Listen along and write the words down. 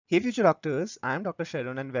Hey future doctors, I am Dr.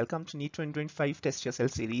 Sharun and welcome to NEET 2025 Test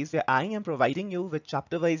Yourself series where I am providing you with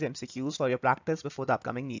chapter-wise MCQs for your practice before the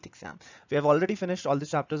upcoming NEET exam. We have already finished all the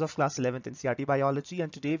chapters of class 11th NCERT Biology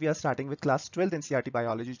and today we are starting with class 12th NCERT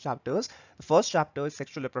Biology chapters. The first chapter is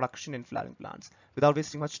sexual reproduction in flowering plants. Without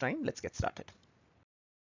wasting much time, let's get started.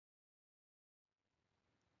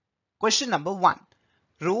 Question number 1.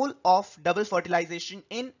 Role of double fertilization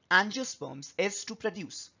in angiosperms is to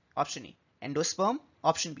produce option A, endosperm,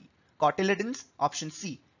 option B, cotyledons, option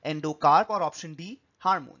C, endocarp or option D,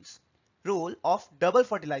 hormones. Role of double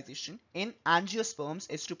fertilization in angiosperms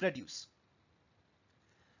is to produce.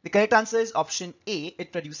 The correct answer is option A,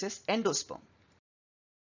 it produces endosperm.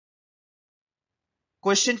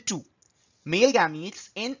 Question 2. Male gametes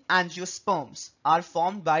in angiosperms are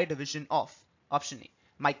formed by division of option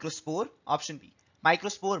A, microspore, option B,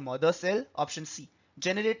 microspore mother cell, option C,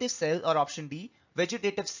 generative cell or option D,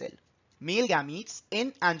 vegetative cell. Male gametes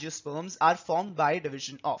in angiosperms are formed by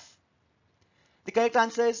division of. The correct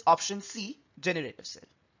answer is option C, generative cell.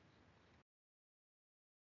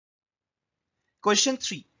 Question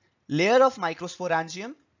 3. Layer of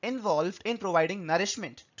microsporangium involved in providing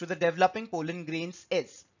nourishment to the developing pollen grains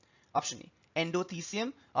is option A,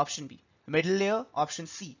 endothecium, option B, middle layer, option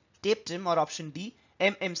C, tapetum or option D,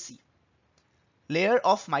 MMC. Layer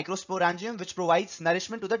of microsporangium which provides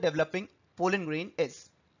nourishment to the developing pollen grain is.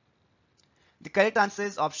 The correct answer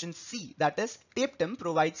is option C, that is tapetum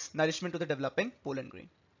provides nourishment to the developing pollen grain.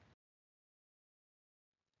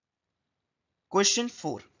 Question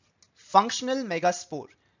 4. Functional megaspore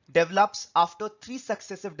develops after 3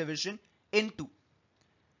 successive division into.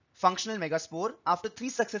 Functional megaspore after 3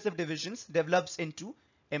 successive divisions develops into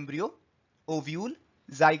embryo, ovule,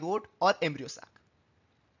 zygote or embryo sac.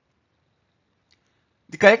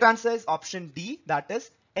 The correct answer is option D, that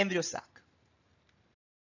is embryo sac.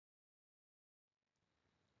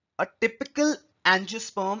 A typical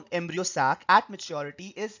angiosperm embryo sac at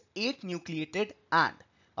maturity is 8 nucleated and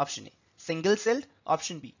option A, single celled,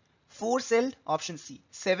 option B, 4-celled, option C,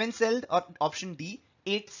 7-celled or option D,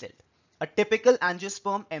 8-celled. A typical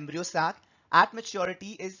angiosperm embryo sac at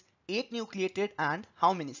maturity is 8 nucleated and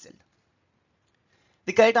how many celled?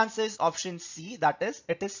 The correct answer is option C, that is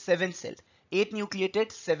it is 7-celled. 8 nucleated,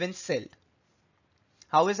 7-celled.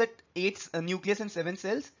 How is it 8 nucleus and 7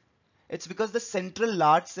 cells? It's because the central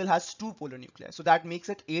large cell has 2 polar nuclei. So that makes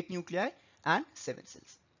it 8 nuclei and 7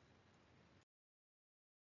 cells.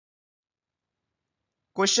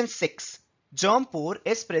 Question 6. Germ pore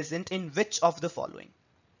is present in which of the following?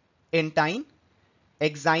 Intine,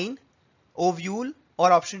 exine, ovule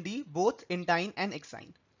or option D, both intine and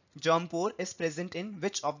exine. Germ pore is present in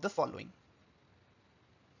which of the following?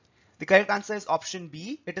 The correct answer is option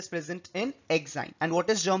B, it is present in exine. And what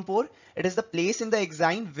is germ pore? It is the place in the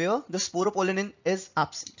exine where the sporopollen is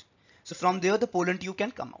absent. So from there the pollen tube can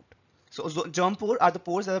come out. So germ pore are the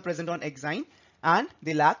pores that are present on exine and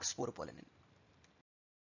they lack sporopollen.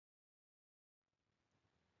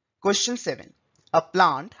 Question 7. A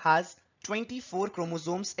plant has 24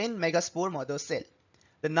 chromosomes in megaspore mother cell.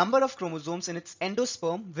 The number of chromosomes in its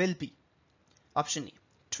endosperm will be option A,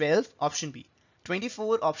 12, option B,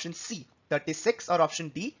 24, option C, 36 or option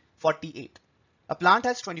D, 48. A plant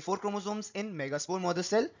has 24 chromosomes in megaspore mother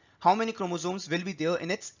cell. How many chromosomes will be there in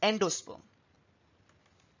its endosperm?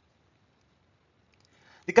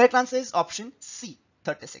 The correct answer is option C,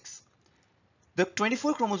 36. The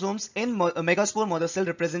 24 chromosomes in megaspore mother cell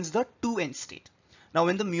represents the 2n state. Now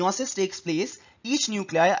when the meiosis takes place, each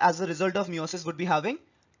nuclei as a result of meiosis would be having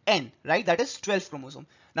n, right? That is 12 chromosome.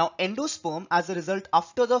 Now endosperm as a result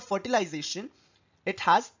after the fertilization, it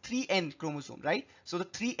has 3n chromosome, right? So the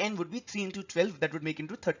 3n would be 3 into 12, that would make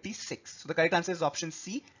into 36. So the correct answer is option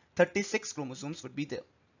C, 36 chromosomes would be there.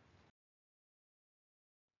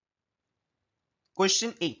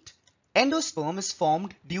 Question 8. Endosperm is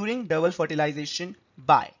formed during double fertilization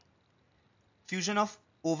by fusion of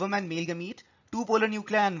ovum and male gamete, 2 polar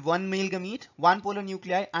nuclei and 1 male gamete, 1 polar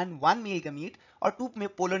nuclei and 1 male gamete, or 2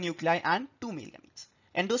 polar nuclei and 2 male gametes.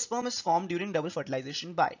 Endosperm is formed during double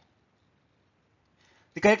fertilization by.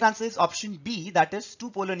 The correct answer is option B, that is 2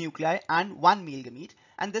 polar nuclei and 1 male gamete,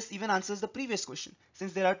 and this even answers the previous question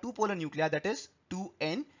since there are 2 polar nuclei, that is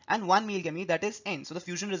 2n, and 1 male gamete, that is n. So the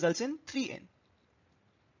fusion results in 3n.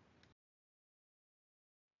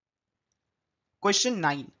 Question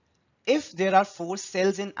 9. If there are 4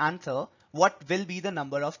 cells in anther, what will be the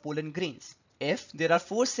number of pollen grains? If there are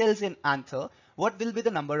 4 cells in anther, what will be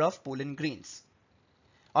the number of pollen grains?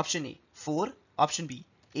 Option A, 4, option B,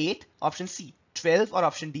 8, option C, 12 or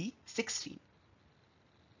option D, 16.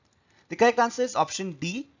 The correct answer is option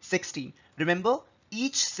D, 16. Remember,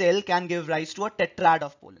 each cell can give rise to a tetrad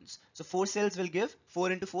of pollens. So 4 cells will give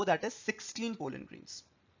 4 into 4, that is 16 pollen grains.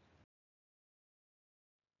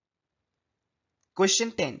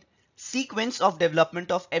 Question 10. Sequence of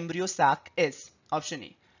development of embryo sac is option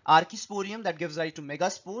A. Archisporium that gives rise to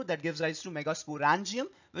megaspore that gives rise to megasporangium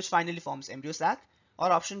which finally forms embryo sac,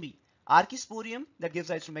 or option B. Archisporium that gives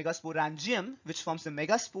rise to megasporangium which forms the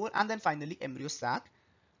megaspore and then finally embryo sac,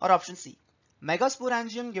 or option C.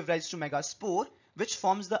 Megasporangium gives rise to megaspore which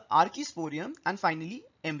forms the archisporium and finally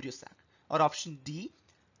embryo sac, or option D.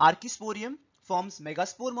 Archisporium forms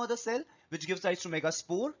megaspore mother cell which gives rise to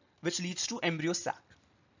megaspore which leads to embryo sac.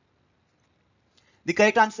 The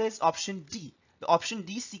correct answer is option D. The option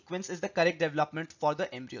D sequence is the correct development for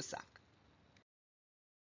the embryo sac.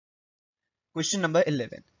 Question number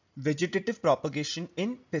 11. Vegetative propagation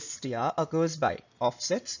in Pistia occurs by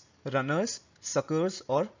offsets, runners, suckers,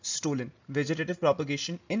 or stolen. Vegetative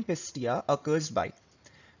propagation in Pistia occurs by.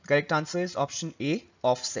 Correct answer is option A,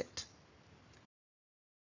 offset.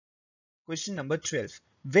 Question number 12.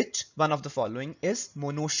 Which one of the following is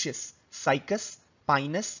monoecious? Cycas,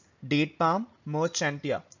 Pinus, date palm,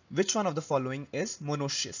 merchantia. Which one of the following is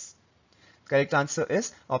monoecious? Correct answer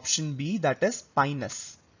is option B, that is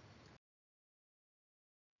Pinus.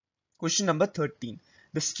 Question number 13.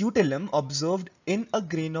 The scutellum observed in a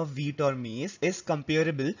grain of wheat or maize is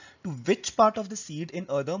comparable to which part of the seed in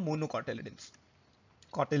other monocotyledons?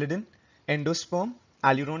 Cotyledon, endosperm,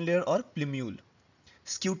 aleurone layer, or plumule?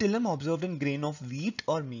 Scutellum observed in grain of wheat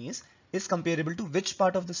or maize is comparable to which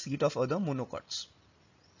part of the seed of other monocots?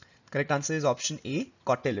 Correct answer is option A,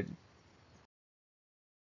 cotyledon.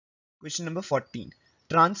 Question number 14.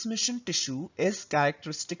 Transmission tissue is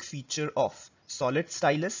characteristic feature of solid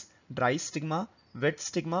stylus, dry stigma, wet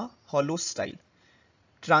stigma, hollow style.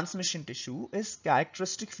 Transmission tissue is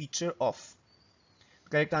characteristic feature of.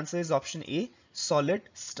 Correct answer is option A, solid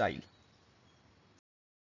style.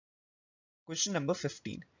 Question number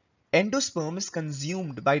 15. Endosperm is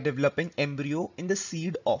consumed by developing embryo in the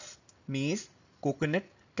seed of maize, coconut,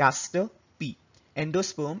 castor, pea.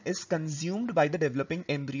 Endosperm is consumed by the developing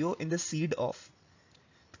embryo in the seed of.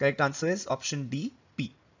 The correct answer is option D,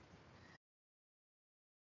 pea.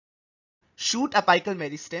 Shoot apical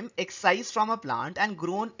meristem excised from a plant and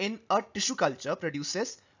grown in a tissue culture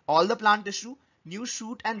produces all the plant tissue, new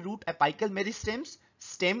shoot and root apical meristems,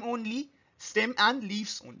 stem only, stem and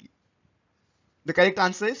leaves only. The correct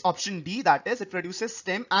answer is option D, that is, it produces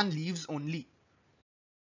stem and leaves only.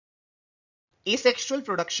 Asexual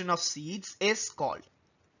production of seeds is called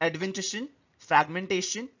adventition,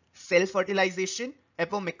 fragmentation, self-fertilization,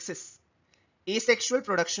 apomixis. Asexual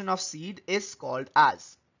production of seed is called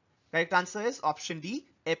as. Correct answer is option D,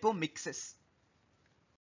 apomixis.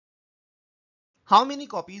 How many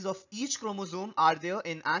copies of each chromosome are there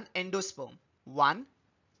in an endosperm? 1,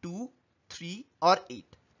 2, 3 or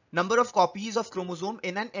 8? Number of copies of chromosome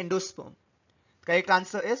in an endosperm. Correct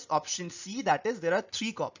answer is option C, that is, there are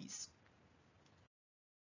 3 copies.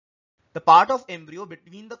 The part of embryo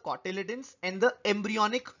between the cotyledons and the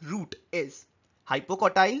embryonic root is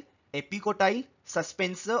hypocotyle, epicotyle,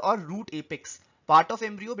 suspensor or root apex. Part of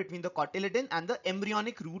embryo between the cotyledon and the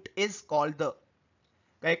embryonic root is called the.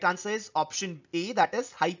 Correct answer is option A, that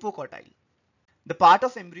is hypocotyle. The part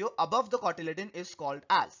of embryo above the cotyledon is called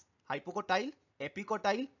as hypocotyle,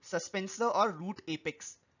 epicotyle, suspensor or root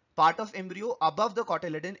apex. Part of embryo above the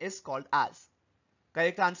cotyledon is called as.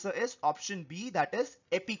 Correct answer is option B, that is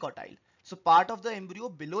epicotyle. So part of the embryo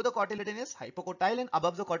below the cotyledon is hypocotyle and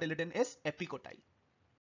above the cotyledon is epicotyle.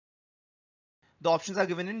 The options are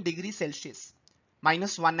given in degree Celsius.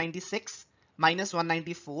 -196,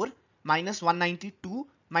 -194, -192,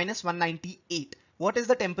 -198. What is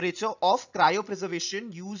the temperature of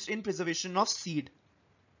cryopreservation used in preservation of seed?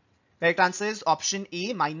 Correct answer is option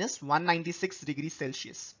A, -196 degrees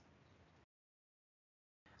Celsius.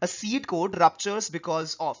 A seed coat ruptures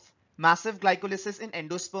because of massive glycolysis in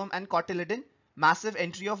endosperm and cotyledon, massive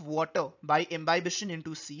entry of water by imbibition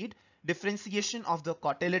into seed, differentiation of the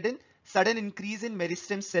cotyledon, sudden increase in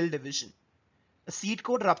meristem cell division. A seed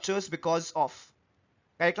coat ruptures because of.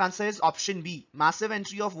 Correct answer is option B, massive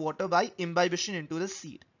entry of water by imbibition into the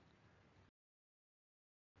seed.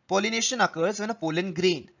 Pollination occurs when a pollen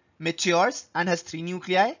grain matures and has 3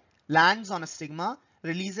 nuclei, lands on a stigma,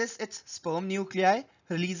 releases its sperm nuclei,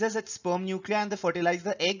 and they fertilize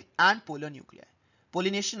the egg and polar nuclei.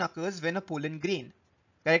 Pollination occurs when a pollen grain.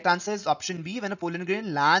 Correct answer is option B, when a pollen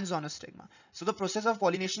grain lands on a stigma. So the process of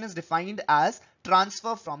pollination is defined as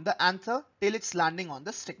transfer from the anther till its landing on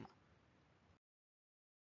the stigma.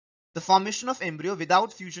 The formation of embryo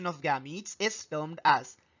without fusion of gametes is termed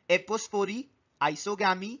as apospory,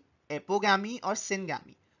 isogamy, apogamy or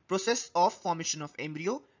syngamy. Process of formation of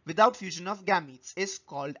embryo without fusion of gametes is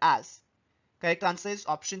called as. Correct answer is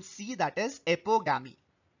option C, that is apogamy.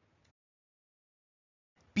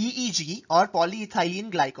 PEG or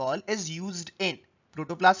polyethylene glycol is used in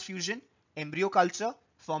protoplast fusion, embryo culture,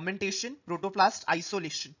 fermentation, protoplast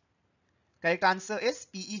isolation. Correct answer is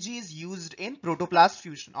PEG is used in protoplast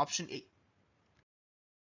fusion, option A.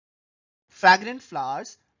 Fragrant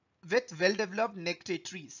flowers with well-developed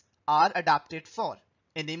nectaries are adapted for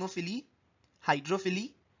anemophily,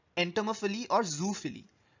 hydrophily, entomophily or zoophily.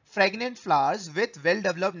 Fragrant flowers with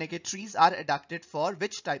well-developed nectaries are adapted for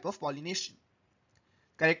which type of pollination?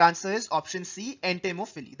 Correct answer is option C,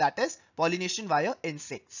 entomophily, that is pollination via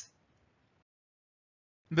insects.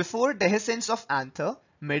 Before dehiscence of anther,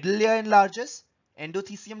 middle layer enlarges,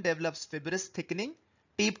 endothecium develops fibrous thickening,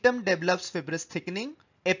 tapetum develops fibrous thickening,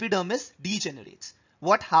 epidermis degenerates.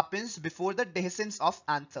 What happens before the dehiscence of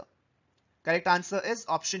anther? Correct answer is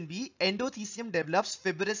option B, endothecium develops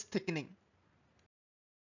fibrous thickening.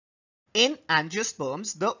 In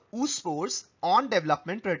angiosperms, the oospores on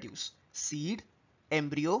development produce seed,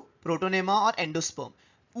 embryo, protonema or endosperm.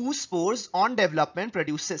 Oospores on development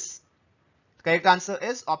produces. Correct answer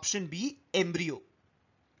is option B, embryo.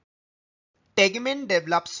 Tegumen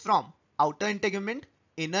develops from outer integument,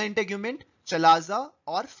 inner integument, chalaza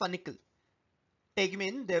or funicle.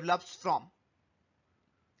 Tegumen develops from.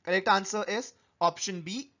 Correct answer is option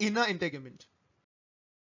B, inner integument.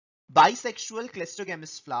 Bisexual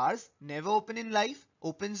cleistogamous flowers never open in life,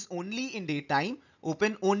 opens only in daytime,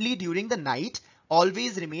 open only during the night,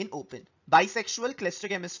 always remain open. Bisexual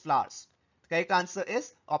cleistogamous flowers. Correct answer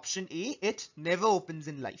is option A, it never opens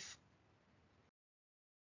in life.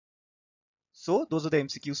 So those are the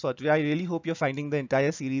MCQs for today. I really hope you're finding the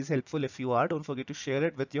entire series helpful. If you are, don't forget to share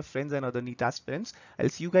it with your friends and other NEET aspirants. I'll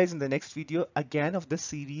see you guys in the next video again of this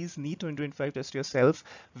series, NEET 2025 Test Yourself,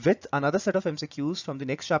 with another set of MCQs from the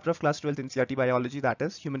next chapter of class 12 NCERT Biology, that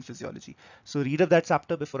is Human Physiology. So read up that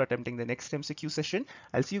chapter before attempting the next MCQ session.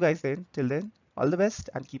 I'll see you guys then. Till then, all the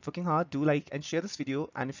best and keep working hard. Do like and share this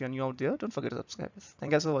video. And if you're new out there, don't forget to subscribe.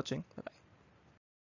 Thank you guys for watching. Bye-bye.